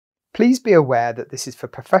Please be aware that this is for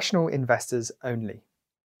professional investors only.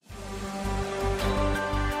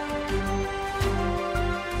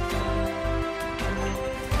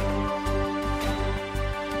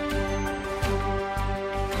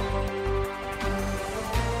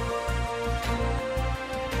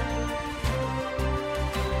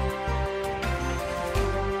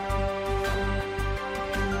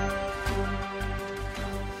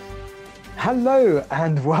 Hello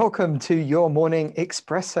and welcome to your morning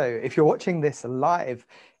espresso. If you're watching this live,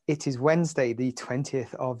 it is Wednesday, the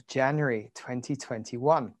 20th of January,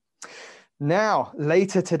 2021. Now,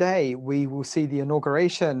 later today, we will see the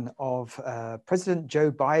inauguration of President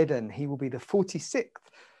Joe Biden. He will be the 46th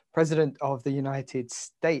President of the United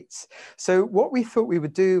States. So what we thought we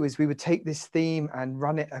would do is we would take this theme and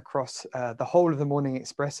run it across the whole of the morning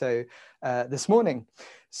espresso this morning.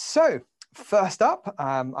 So first up,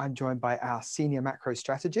 I'm joined by our senior macro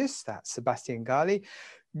strategist, that's Sebastian Gali.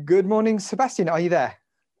 Good morning, Sebastian. Are you there?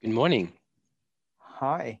 Good morning.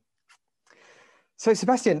 Hi. So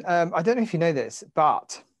Sebastian, I don't know if you know this,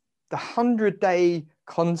 but the 100-day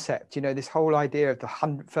concept, you know, this whole idea of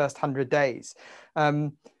the first 100 days,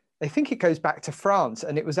 I think it goes back to France.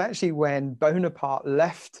 And it was actually when Bonaparte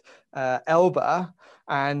left Elba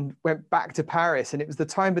and went back to Paris. And it was the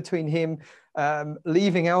time between him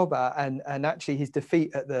leaving Elba and actually his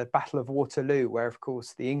defeat at the Battle of Waterloo, where, of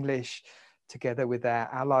course, the English, together with their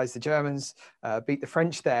allies, the Germans, beat the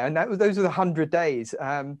French there. And those were the 100 days.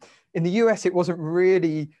 In the US, it wasn't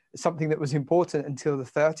really something that was important until the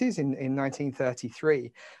 30s in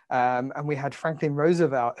 1933. And we had Franklin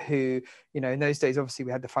Roosevelt, who, you know, in those days, obviously,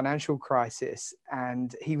 we had the financial crisis,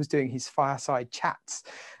 and he was doing his fireside chats.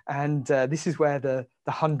 And this is where the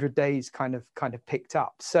 100 days kind of picked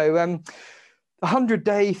up. So the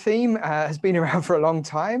 100-day theme has been around for a long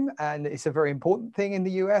time, and it's a very important thing in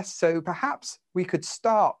the US. So perhaps we could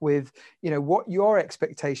start with, you know, what your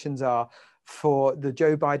expectations are for the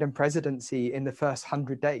Joe Biden presidency in the first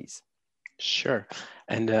 100 days. Sure.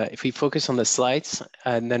 And if we focus on the slides,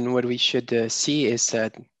 then what we should see is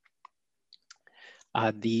that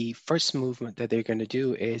the first movement that they're going to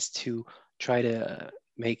do is to try to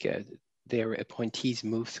make their appointees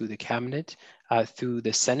move through the cabinet, through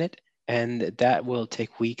the Senate. And that will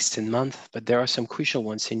take weeks and months, but there are some crucial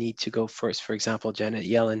ones who need to go first. For example, Janet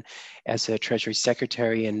Yellen as a Treasury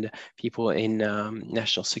Secretary and people in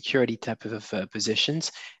national security type of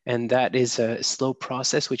positions. And that is a slow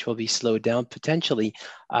process, which will be slowed down potentially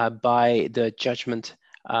by the judgment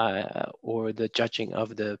or the judging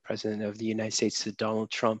of the President of the United States,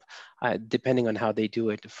 Donald Trump, depending on how they do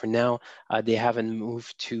it. For now, they haven't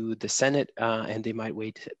moved to the Senate and they might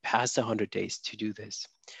wait past 100 days to do this.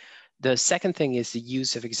 The second thing is the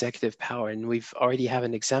use of executive power, and we've already have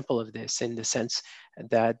an example of this in the sense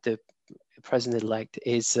that the president-elect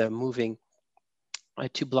is moving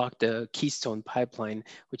to block the Keystone pipeline,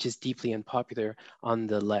 which is deeply unpopular on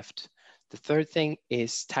the left. The third thing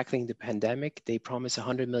is tackling the pandemic. They promise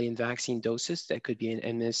 100 million vaccine doses that could be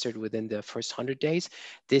administered within the first 100 days.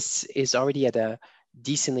 This is already at a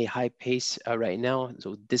decently high pace right now,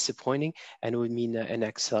 so disappointing, and it would mean an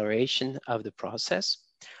acceleration of the process.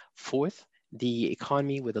 Fourth, the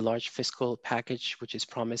economy with a large fiscal package, which is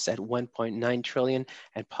promised at 1.9 trillion,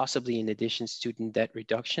 and possibly in addition, student debt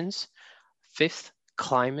reductions. Fifth,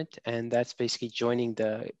 climate, and that's basically joining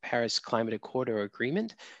the Paris Climate Accord or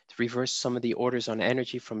agreement to reverse some of the orders on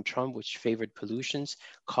energy from Trump, which favored pollutions,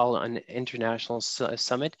 call on an international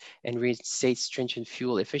summit, and reinstate stringent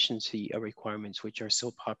fuel efficiency requirements, which are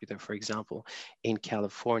so popular, for example, in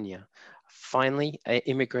California. Finally,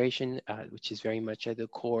 immigration, which is very much at the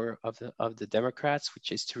core of the Democrats,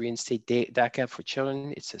 which is to reinstate DACA for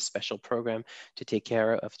children. It's a special program to take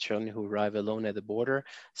care of children who arrive alone at the border.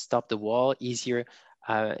 Stop the wall, easier,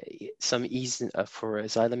 some ease for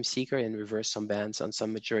asylum seeker, and reverse some bans on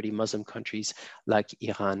some majority Muslim countries like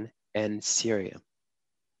Iran and Syria.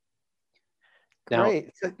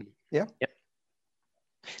 Great. Now, yeah.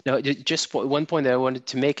 Now, just one point that I wanted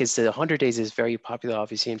to make is that 100 Days is very popular,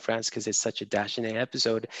 obviously, in France because it's such a dashing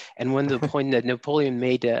episode. And one of the point that Napoleon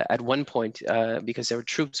made at one point, because there were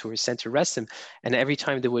troops who were sent to arrest him, and every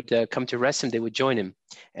time they would come to arrest him, they would join him.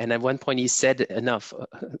 And at one point he said, enough,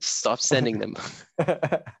 stop sending them.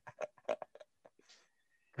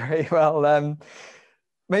 Great. Well,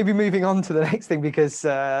 maybe moving on to the next thing, because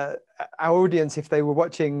our audience, if they were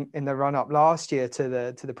watching in the run-up last year to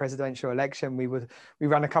the presidential election, we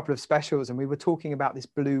ran a couple of specials and we were talking about this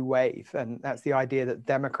blue wave, and that's the idea that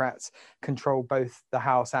Democrats control both the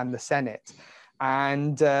House and the Senate.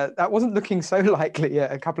 And that wasn't looking so likely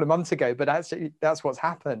a couple of months ago, but actually that's what's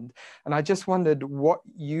happened. And I just wondered what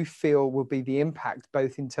you feel will be the impact,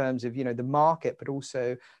 both in terms of, the market, but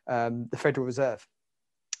also the Federal Reserve.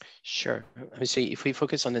 Sure. So if we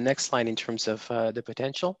focus on the next slide in terms of the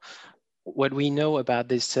potential, what we know about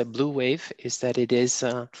this blue wave is that it is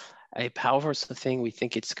a powerful thing. We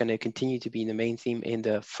think it's going to continue to be the main theme in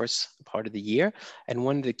the first part of the year. And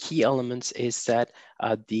one of the key elements is that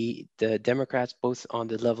the Democrats, both on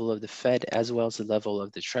the level of the Fed as well as the level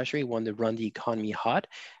of the Treasury, want to run the economy hot.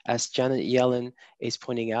 As Janet Yellen is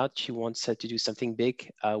pointing out, she wants to do something big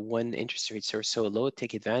when interest rates are so low,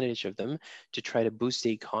 take advantage of them to try to boost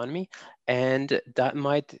the economy. And that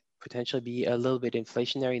might potentially be a little bit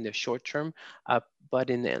inflationary in the short term,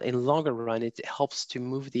 but in the longer run, it helps to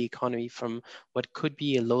move the economy from what could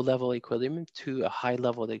be a low-level equilibrium to a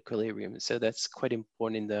high-level equilibrium. So that's quite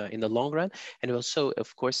important in the long run. And also,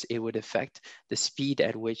 of course, it would affect the speed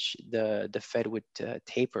at which the Fed would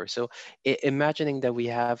taper. So imagining that we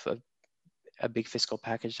have a big fiscal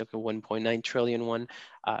package like a 1.9 trillion one.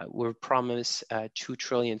 We're promised 2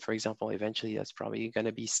 trillion, for example. Eventually, that's probably going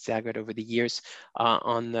to be staggered over the years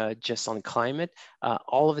just on climate.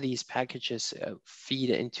 All of these packages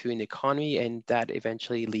feed into an economy, and that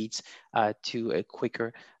eventually leads to a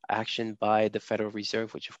quicker action by the Federal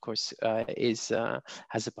Reserve, which of course has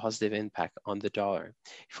a positive impact on the dollar.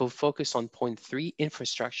 If we'll focus on point 3,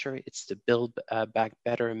 infrastructure, it's the Build Back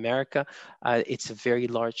Better America. It's a very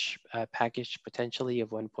large package potentially of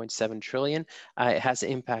 1.7 trillion. It has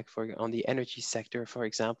impact on the energy sector, for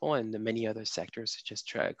example, and the many other sectors such as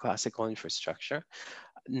classical infrastructure.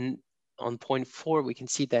 On point 4, we can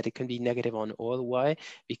see that it can be negative on oil. Why?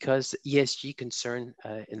 Because ESG concern,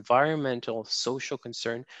 environmental, social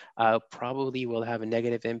concern, probably will have a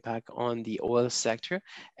negative impact on the oil sector.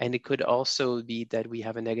 And it could also be that we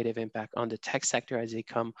have a negative impact on the tech sector as they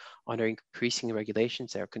come under increasing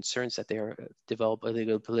regulations. There are concerns that they are develop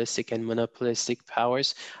oligopolistic and monopolistic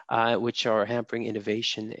powers, which are hampering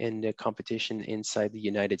innovation and the competition inside the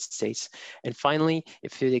United States. And finally,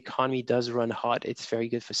 if the economy does run hot, it's very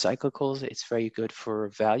good for cyclicals. It's very good for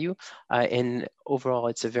value. And overall,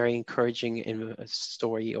 it's a very encouraging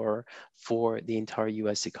story for the entire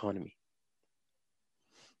US economy.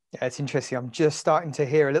 Yeah, it's interesting. I'm just starting to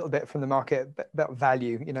hear a little bit from the market about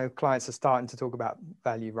value. Clients are starting to talk about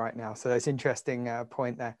value right now. So that's an interesting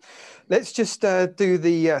point there. Let's just do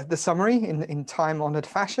the summary in time-honored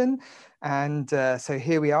fashion. And so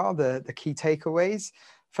here we are, the key takeaways.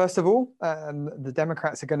 First of all, the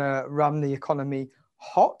Democrats are going to run the economy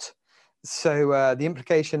hot. So the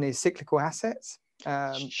implication is cyclical assets.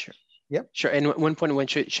 Sure. Yep. Sure. And one point one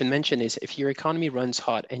should mention is if your economy runs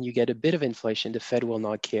hot and you get a bit of inflation, the Fed will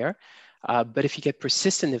not care. But if you get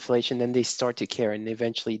persistent inflation, then they start to care, and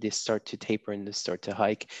eventually they start to taper and they start to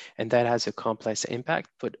hike. And that has a complex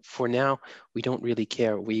impact. But for now, we don't really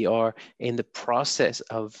care. We are in the process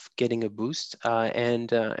of getting a boost, and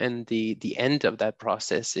the end of that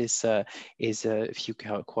process is a few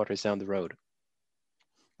quarters down the road.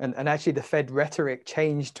 And actually, the Fed rhetoric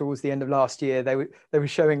changed towards the end of last year. They were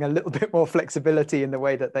showing a little bit more flexibility in the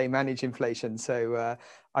way that they manage inflation. So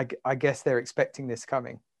I guess they're expecting this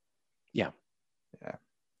coming. Yeah. Yeah.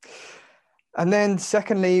 And then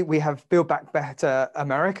secondly, we have Build Back Better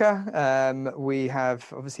America. We have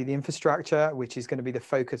obviously the infrastructure, which is going to be the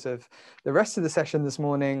focus of the rest of the session this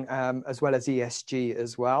morning, as well as ESG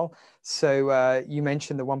as well. So you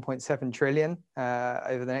mentioned the 1.7 trillion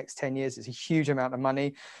over the next 10 years. It's a huge amount of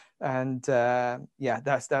money. And yeah,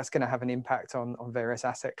 that's going to have an impact on various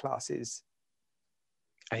asset classes.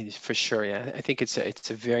 For sure, yeah. I think it's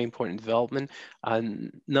a very important development,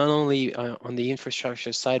 not only on the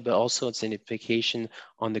infrastructure side, but also it's an implication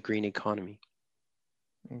on the green economy.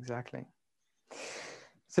 Exactly.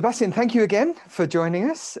 Sebastian, thank you again for joining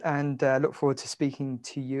us, and look forward to speaking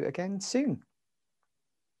to you again soon.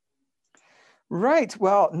 Right,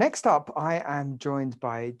 well, next up, I am joined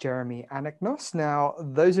by Jeremy Anagnos. Now,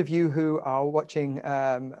 those of you who are watching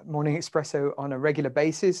Morning Espresso on a regular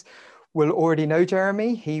basis will already know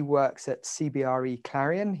Jeremy. He works at CBRE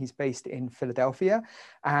Clarion. He's based in Philadelphia,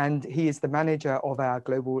 and he is the manager of our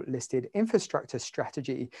global listed infrastructure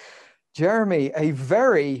strategy. Jeremy, a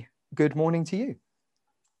very good morning to you.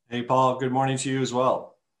 Hey, Paul, good morning to you as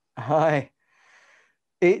well. Hi.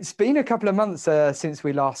 It's been a couple of months since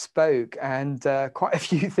we last spoke, and quite a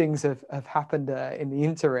few things have happened in the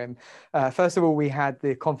interim. First of all, we had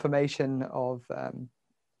the confirmation of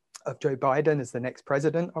Joe Biden as the next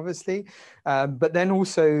president, obviously, but then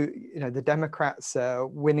also, the Democrats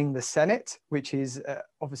winning the Senate, which is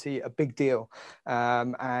obviously a big deal,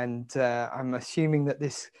 and I'm assuming that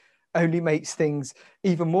this only makes things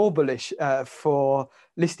even more bullish for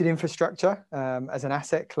listed infrastructure as an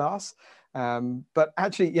asset class. But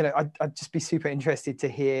actually, I'd just be super interested to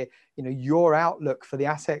hear, your outlook for the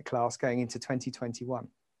asset class going into 2021.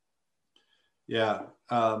 Yeah,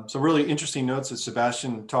 some really interesting notes that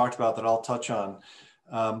Sebastian talked about that I'll touch on.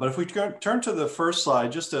 But if we turn to the first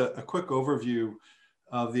slide, just a quick overview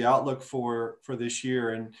of the outlook for this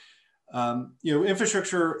year. And listed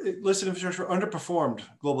infrastructure underperformed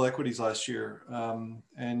global equities last year,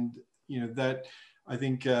 and that I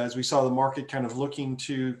think as we saw the market kind of looking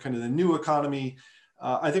to kind of the new economy,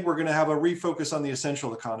 I think we're going to have a refocus on the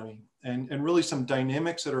essential economy and really some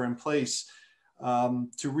dynamics that are in place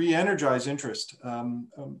to re-energize interest,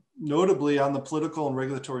 notably on the political and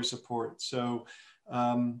regulatory support. So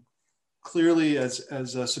clearly, as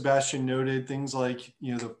Sebastian noted, things like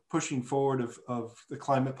the pushing forward of the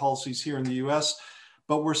climate policies here in the U.S.,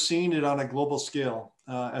 but we're seeing it on a global scale,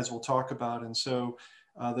 as we'll talk about. And so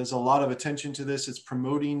there's a lot of attention to this. It's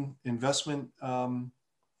promoting investment,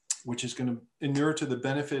 which is going to inure to the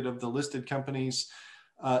benefit of the listed companies.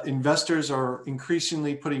 Investors are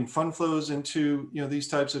increasingly putting fund flows into these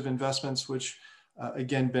types of investments, which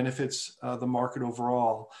again benefits the market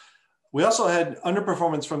overall. We also had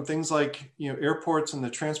underperformance from things like airports and the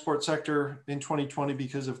transport sector in 2020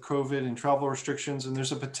 because of COVID and travel restrictions, and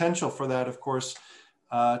there's a potential for that, of course,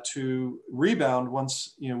 to rebound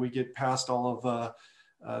once we get past all of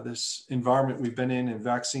this environment we've been in and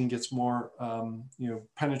vaccine gets more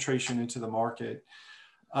penetration into the market.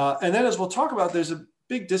 And then, as we'll talk about, there's a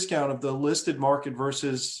big discount of the listed market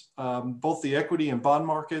versus both the equity and bond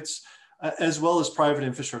markets, as well as private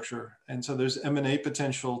infrastructure. And so there's M&A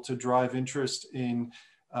potential to drive interest in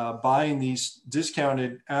buying these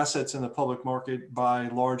discounted assets in the public market by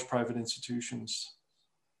large private institutions.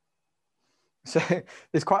 So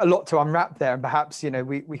there's quite a lot to unwrap there, and perhaps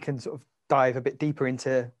we can sort of dive a bit deeper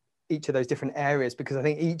into each of those different areas, because I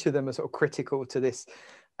think each of them are sort of critical to this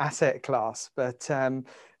asset class. But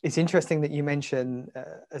it's interesting that you mention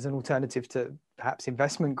as an alternative to perhaps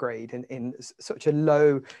investment grade in such a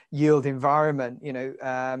low yield environment,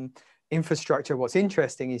 infrastructure. What's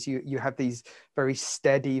interesting is you have these very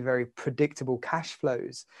steady, very predictable cash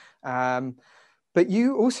flows. But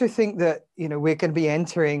you also think that we're going to be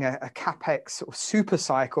entering a capex sort of super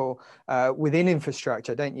cycle within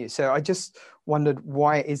infrastructure, don't you? So I just wondered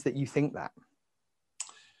why it is that you think that.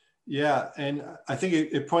 Yeah, and I think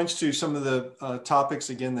it points to some of the topics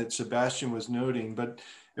again that Sebastian was noting. But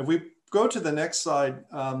if we go to the next slide,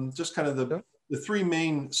 just kind of the three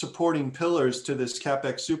main supporting pillars to this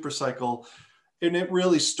capex supercycle, and it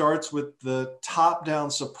really starts with the top-down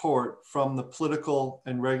support from the political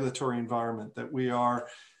and regulatory environment that we are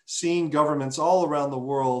seeing governments all around the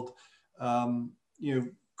world,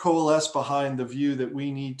 coalesce behind the view that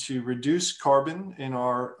we need to reduce carbon in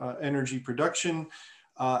our energy production.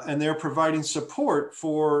 And they're providing support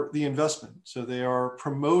for the investment. So they are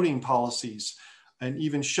promoting policies and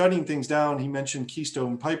even shutting things down. He mentioned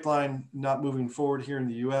Keystone Pipeline not moving forward here in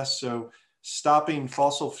the US. So stopping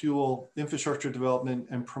fossil fuel infrastructure development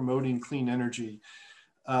and promoting clean energy.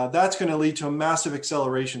 That's going to lead to a massive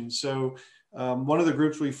acceleration. So one of the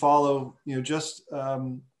groups we follow, just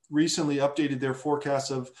recently updated their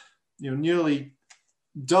forecast of nearly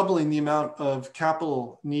doubling the amount of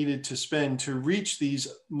capital needed to spend to reach these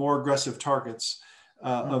more aggressive targets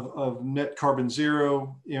of net carbon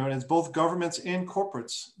zero, and it's both governments and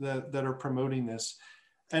corporates that are promoting this.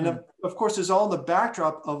 And of course, it's all in the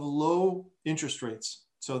backdrop of low interest rates.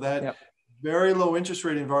 So that very low interest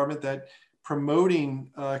rate environment that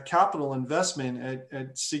promoting capital investment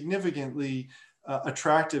at significantly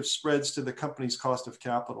attractive spreads to the company's cost of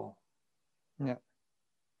capital. Yeah.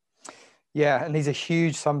 Yeah, and these are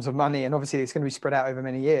huge sums of money, and obviously it's going to be spread out over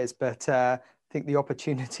many years, but I think the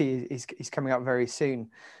opportunity is coming up very soon.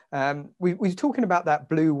 We're talking about that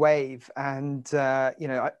blue wave, and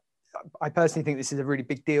I personally think this is a really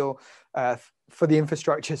big deal for the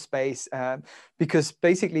infrastructure space, because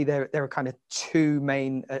basically there are kind of two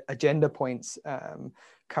main agenda points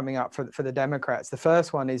coming up for the Democrats. The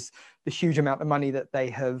first one is the huge amount of money that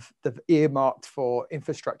they've earmarked for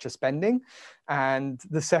infrastructure spending. And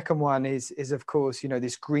the second one is of course,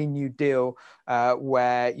 this Green New Deal,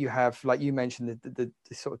 where you have, like you mentioned, the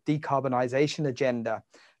sort of decarbonization agenda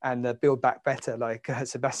and the Build Back Better, like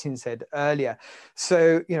Sebastian said earlier.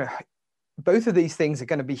 So, both of these things are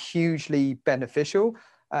going to be hugely beneficial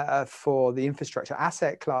for the infrastructure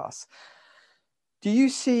asset class. Do you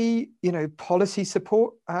see, policy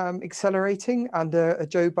support accelerating under a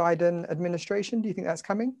Joe Biden administration? Do you think that's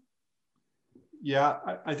coming? Yeah,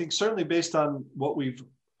 I think certainly based on what we've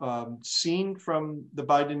seen from the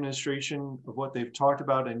Biden administration of what they've talked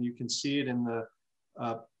about, and you can see it in the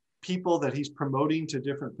people that he's promoting to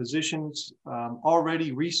different positions,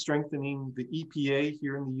 already re-strengthening the EPA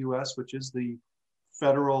here in the US, which is the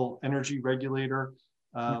federal energy regulator.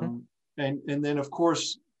 And then, of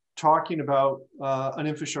course, talking about an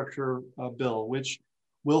infrastructure bill, which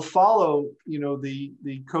will follow,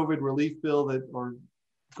 the COVID relief bill or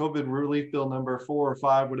COVID relief bill number 4 or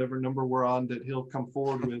 5, whatever number we're on, that he'll come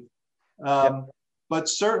forward with. But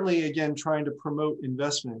certainly, again, trying to promote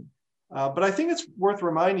investment. But I think it's worth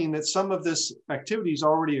reminding that some of this activity is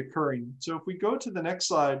already occurring. So if we go to the next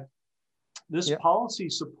slide, this policy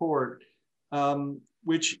support,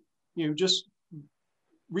 which, just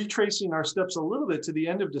retracing our steps a little bit to the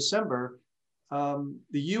end of December,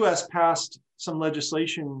 the US passed some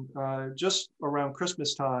legislation just around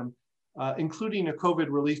Christmas time, including a COVID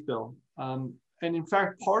relief bill. And in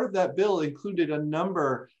fact, part of that bill included a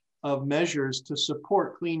number of measures to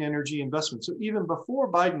support clean energy investment. So even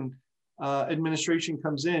before Biden administration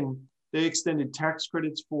comes in, they extended tax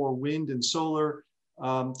credits for wind and solar,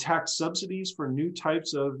 tax subsidies for new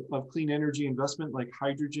types of clean energy investment like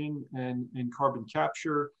hydrogen and carbon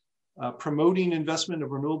capture, promoting investment of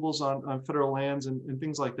renewables on federal lands and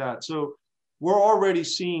things like that. So we're already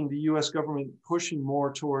seeing the US government pushing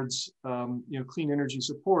more towards clean energy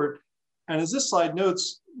support. And as this slide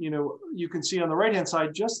notes, you can see on the right-hand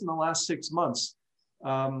side, just in the last 6 months,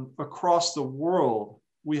 across the world,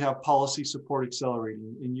 we have policy support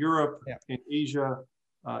accelerating in Europe, in Asia,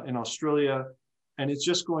 in Australia, and it's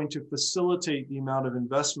just going to facilitate the amount of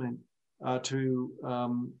investment to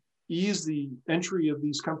ease the entry of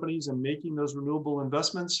these companies and making those renewable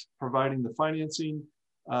investments, providing the financing,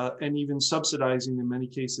 and even subsidizing, in many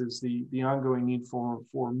cases, the ongoing need for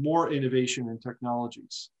more innovation and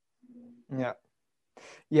technologies.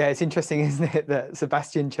 Yeah, it's interesting, isn't it, that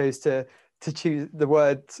Sebastian chose to choose the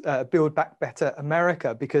word Build Back Better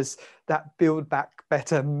America, because that Build Back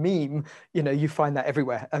Better meme, you find that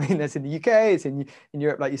everywhere. I mean, there's in the UK, it's in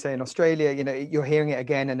Europe, like you say, in Australia, you're hearing it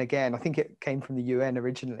again and again. I think it came from the UN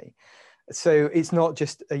originally. So it's not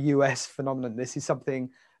just a US phenomenon. This is something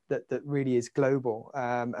that really is global.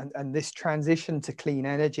 And this transition to clean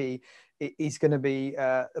energy is going to be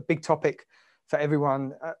a big topic for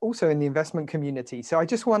everyone, also in the investment community. So I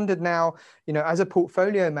just wondered now, as a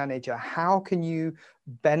portfolio manager, how can you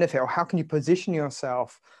benefit, or how can you position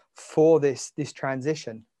yourself for this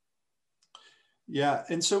transition? Yeah,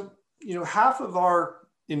 and so, half of our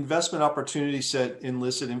investment opportunity set in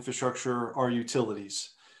listed infrastructure are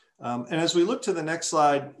utilities. And as we look to the next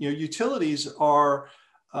slide, utilities are,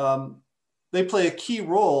 they play a key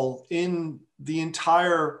role in the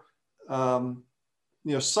entire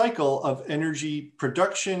cycle of energy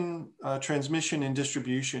production, transmission, and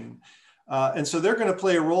distribution. And so they're going to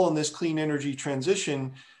play a role in this clean energy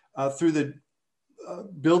transition through the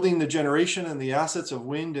building the generation and the assets of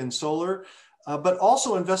wind and solar, but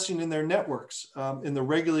also investing in their networks, in the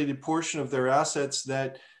regulated portion of their assets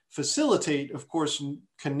that facilitate, of course,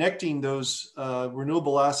 connecting those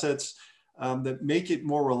renewable assets that make it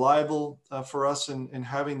more reliable for us and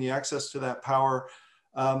having the access to that power.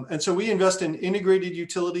 And so we invest in integrated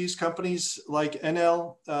utilities, companies like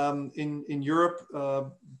Enel in Europe,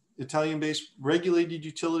 Italian-based regulated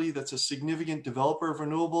utility that's a significant developer of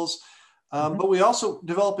renewables. But we also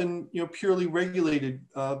develop in purely regulated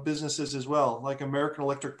businesses as well, like American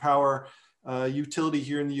Electric Power utility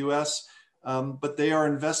here in the US. But they are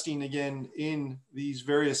investing again in these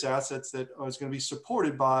various assets that is going to be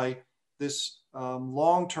supported by this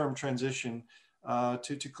long-term transition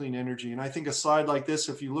to clean energy. And I think a slide like this,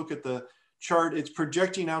 if you look at the chart, it's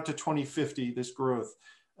projecting out to 2050, this growth.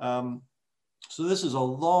 So this is a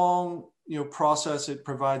long process. It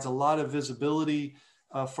provides a lot of visibility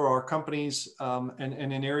for our companies and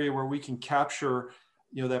an area where we can capture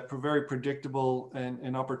that very predictable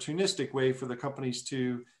and opportunistic way for the companies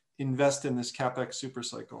to invest in this CapEx super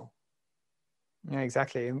cycle. Yeah,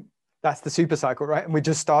 exactly. That's the super cycle, right? And we're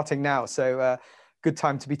just starting now. So good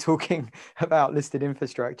time to be talking about listed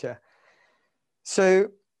infrastructure. So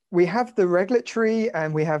we have the regulatory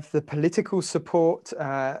and we have the political support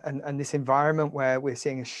and this environment where we're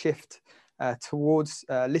seeing a shift towards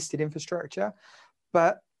listed infrastructure.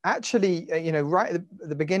 But actually, right at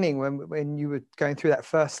the beginning, when you were going through that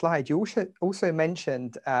first slide, you also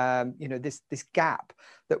mentioned, this gap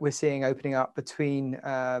that we're seeing opening up between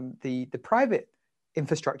the private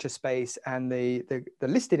infrastructure space and the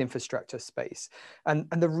listed infrastructure space. And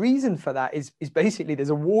the reason for that is basically there's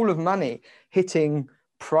a wall of money hitting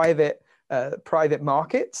private private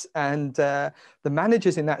markets, and the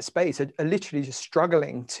managers in that space are literally just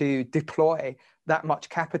struggling to deploy that much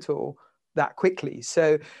capital that quickly.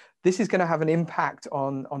 So this is going to have an impact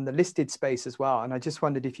on the listed space as well. And I just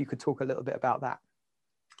wondered if you could talk a little bit about that.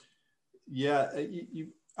 Yeah, you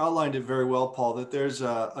outlined it very well, Paul, that there's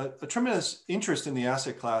a tremendous interest in the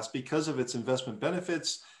asset class because of its investment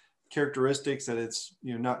benefits, characteristics, that it's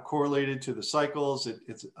not correlated to the cycles.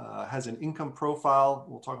 It has an income profile.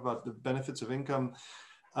 We'll talk about the benefits of income.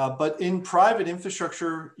 But in private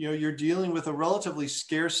infrastructure, you're dealing with a relatively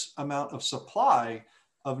scarce amount of supply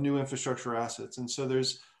of new infrastructure assets. And so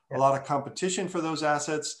there's a lot of competition for those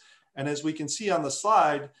assets. And as we can see on the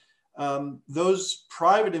slide, those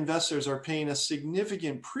private investors are paying a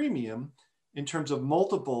significant premium in terms of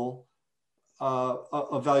multiple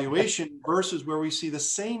evaluation versus where we see the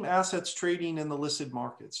same assets trading in the listed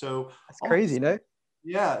market. So that's crazy, no?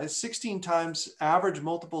 Yeah, it's 16 times average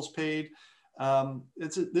multiples paid.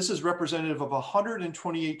 This is representative of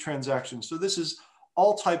 128 transactions. So this is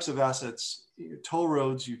all types of assets, toll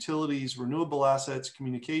roads, utilities, renewable assets,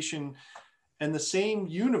 communication, and the same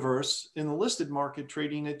universe in the listed market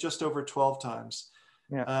trading at just over 12 times.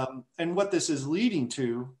 Yeah. And what this is leading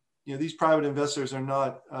to, these private investors are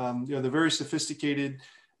not, they're very sophisticated.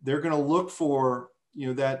 They're going to look for,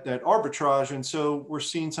 that arbitrage. And so we're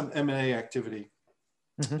seeing some M&A activity.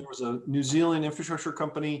 Mm-hmm. There was a New Zealand infrastructure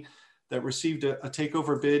company that received a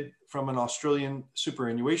takeover bid from an Australian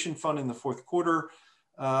superannuation fund in the fourth quarter.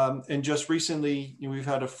 And just recently, we've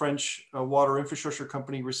had a French water infrastructure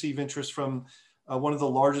company receive interest from one of the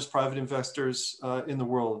largest private investors in the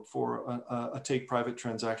world for a take private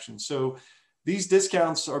transaction. So these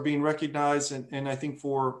discounts are being recognized. And I think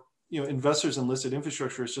for investors in listed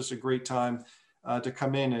infrastructure, it's just a great time to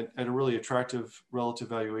come in at a really attractive relative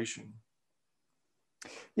valuation.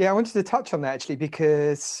 Yeah, I wanted to touch on that actually,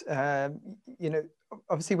 because,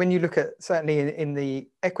 obviously when you look at, certainly in the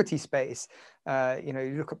equity space,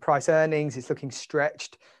 you look at price earnings, it's looking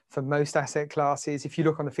stretched for most asset classes. If you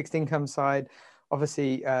look on the fixed income side,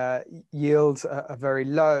 obviously yields are very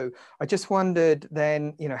low. I just wondered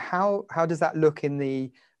then, how does that look in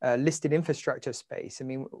the listed infrastructure space? I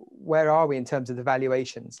mean, where are we in terms of the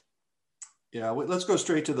valuations? Yeah, let's go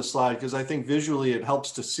straight to the slide, because I think visually it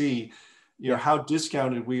helps to see how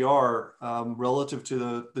discounted we are relative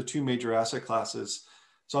to the two major asset classes.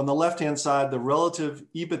 So on the left-hand side, the relative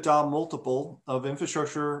EBITDA multiple of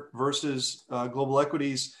infrastructure versus global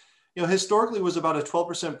equities, historically was about a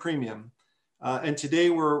 12% premium. And today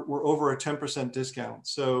we're over a 10% discount.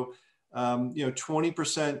 So,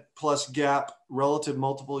 20% plus gap relative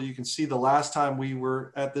multiple. You can see the last time we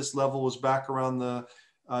were at this level was back around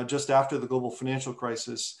just after the global financial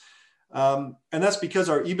crisis. And that's because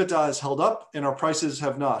our EBITDA has held up and our prices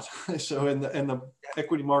have not. So in the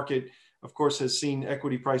equity market, of course, has seen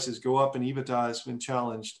equity prices go up and EBITDA has been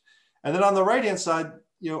challenged. And then on the right-hand side,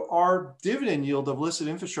 our dividend yield of listed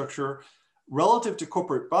infrastructure relative to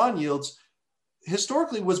corporate bond yields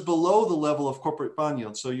historically was below the level of corporate bond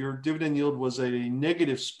yield. So your dividend yield was a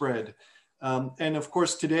negative spread. And of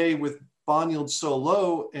course, today with bond yields so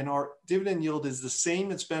low and our dividend yield is the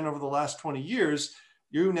same it's been over the last 20 years,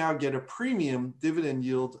 you now get a premium dividend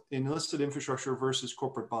yield in listed infrastructure versus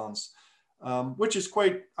corporate bonds, which is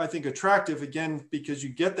quite, I think, attractive, again, because you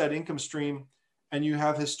get that income stream and you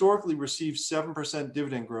have historically received 7%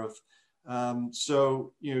 dividend growth.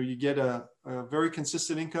 So, you get a very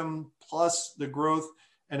consistent income plus the growth.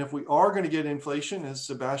 And if we are going to get inflation, as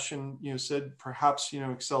Sebastian said, perhaps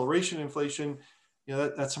acceleration inflation,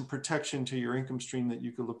 that's some protection to your income stream that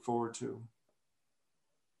you could look forward to.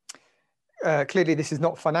 Clearly, this is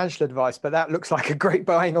not financial advice, but that looks like a great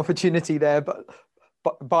buying opportunity there. But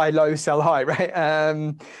buy low, sell high,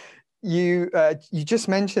 right? You just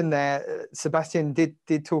mentioned there, Sebastian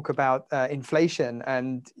did talk about inflation,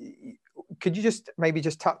 and could you maybe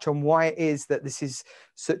just touch on why it is that this is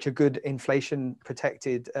such a good inflation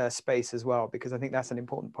protected space as well? Because I think that's an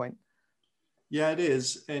important point. Yeah, it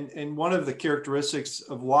is. And one of the characteristics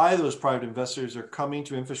of why those private investors are coming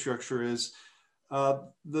to infrastructure is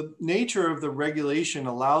the nature of the regulation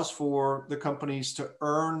allows for the companies to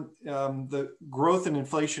earn the growth and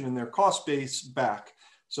inflation in their cost base back.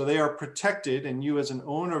 So they are protected, and you as an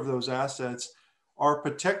owner of those assets are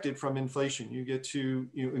protected from inflation. You get to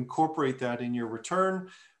incorporate that in your return,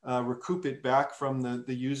 recoup it back from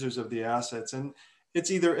the users of the assets. And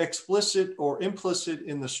it's either explicit or implicit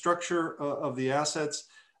in the structure of the assets.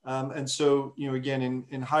 And so, again,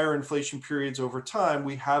 in higher inflation periods over time,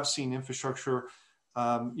 we have seen infrastructure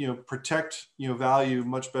protect value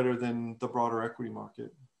much better than the broader equity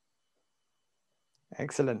market.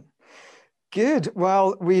 Excellent. Good.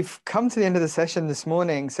 Well, we've come to the end of the session this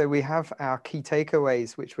morning. So we have our key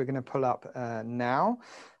takeaways, which we're going to pull up now.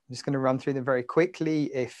 I'm just going to run through them very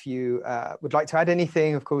quickly. If you would like to add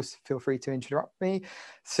anything, of course, feel free to interrupt me.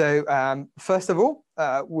 So first of all,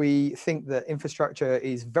 we think that infrastructure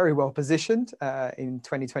is very well positioned in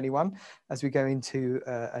 2021 as we go into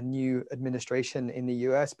a new administration in the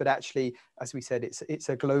US. But actually, as we said, it's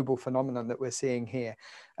a global phenomenon that we're seeing here.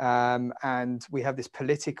 And we have this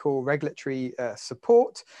political regulatory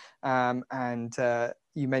support and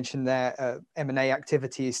you mentioned there M&A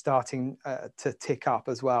activity is starting to tick up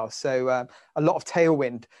as well. So a lot of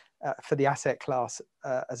tailwind for the asset class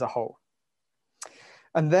as a whole.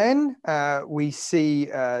 And then we see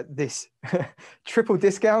this triple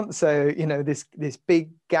discount. So, you know, this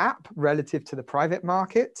big gap relative to the private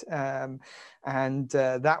market. And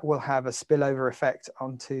that will have a spillover effect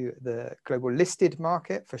onto the global listed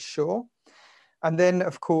market for sure. And then,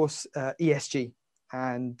 of course, ESG.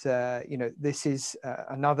 And, you know, this is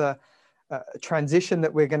another transition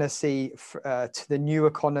that we're going to see to the new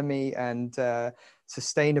economy and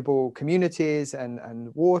sustainable communities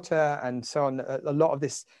and water and so on. A lot of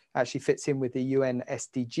this actually fits in with the UN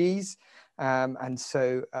SDGs. And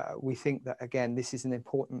so we think that, again, this is an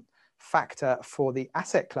important factor for the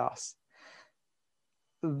asset class.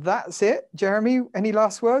 That's it. Jeremy, any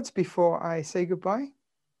last words before I say goodbye?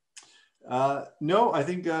 No, I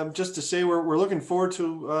think just to say we're looking forward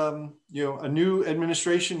to you know, a new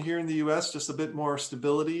administration here in the U.S., just a bit more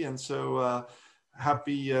stability, and so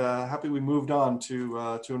happy we moved on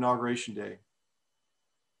to Inauguration Day.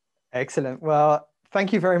 Excellent. Well,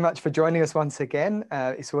 thank you very much for joining us once again.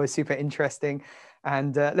 It's always super interesting,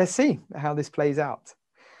 and let's see how this plays out.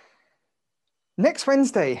 Next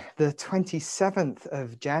Wednesday, the 27th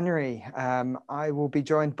of January, I will be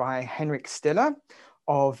joined by Henrik Stiller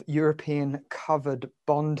of European covered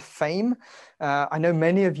bond fame. I know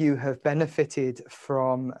many of you have benefited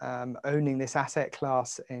from owning this asset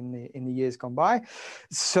class in the years gone by.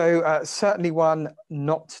 So certainly one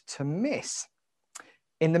not to miss.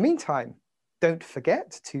 In the meantime, don't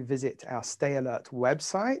forget to visit our Stay Alert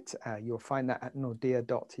website. You'll find that at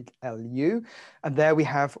nordea.lu. And there we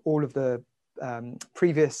have all of the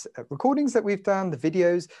previous recordings that we've done, the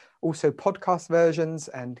videos, also podcast versions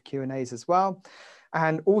and Q&As as well.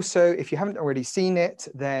 And also, if you haven't already seen it,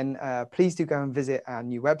 then please do go and visit our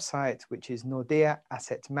new website, which is Nordea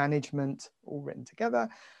Asset Management, all written together,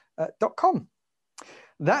 .com.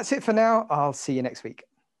 That's it for now. I'll see you next week.